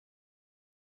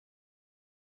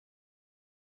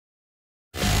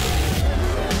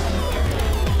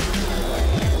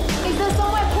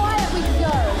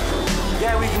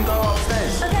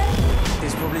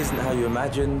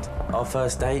imagined our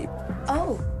first date.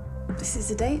 Oh, this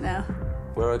is a date now.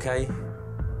 We're okay.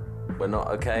 We're not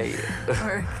okay.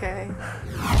 We're okay.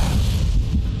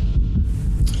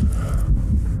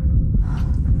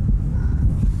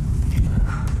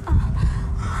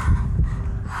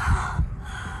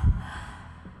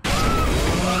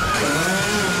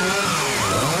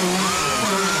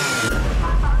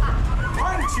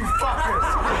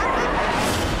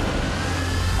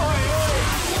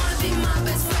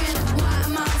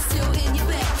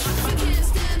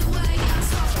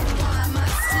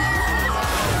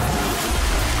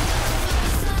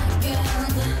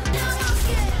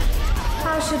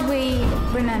 How should we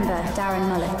remember Darren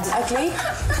Mullet? Ugly?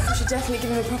 We should definitely give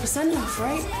him a proper send-off,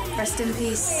 right? Rest in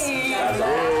peace.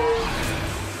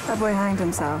 That boy hanged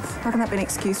himself. How can that be an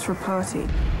excuse for a party?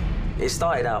 It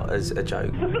started out as a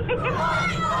joke.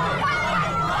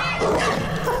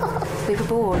 We were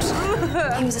bored.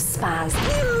 He was a spaz.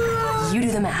 You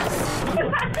do the math.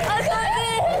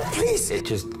 Please! It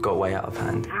just got way out of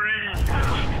hand.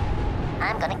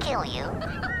 I'm gonna kill you.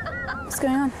 What's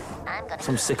going on?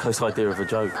 Some sicko's idea of a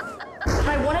joke.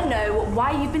 I want to know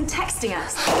why you've been texting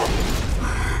us.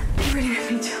 You really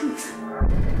made me jump.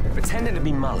 Pretending to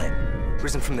be Mullet,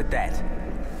 risen from the dead,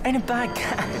 ain't a bad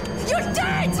gag. You're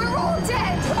dead! We're all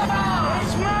dead!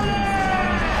 It's Mullet!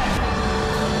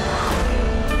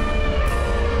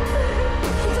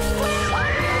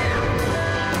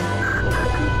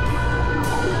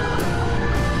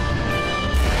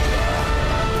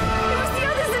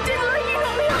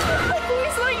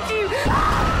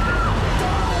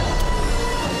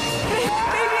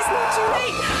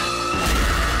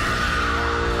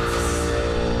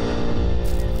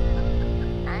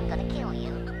 I'm gonna kill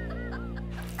you.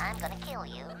 I'm gonna kill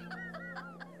you.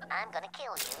 I'm gonna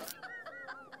kill you.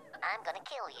 I'm gonna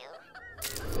kill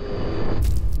you.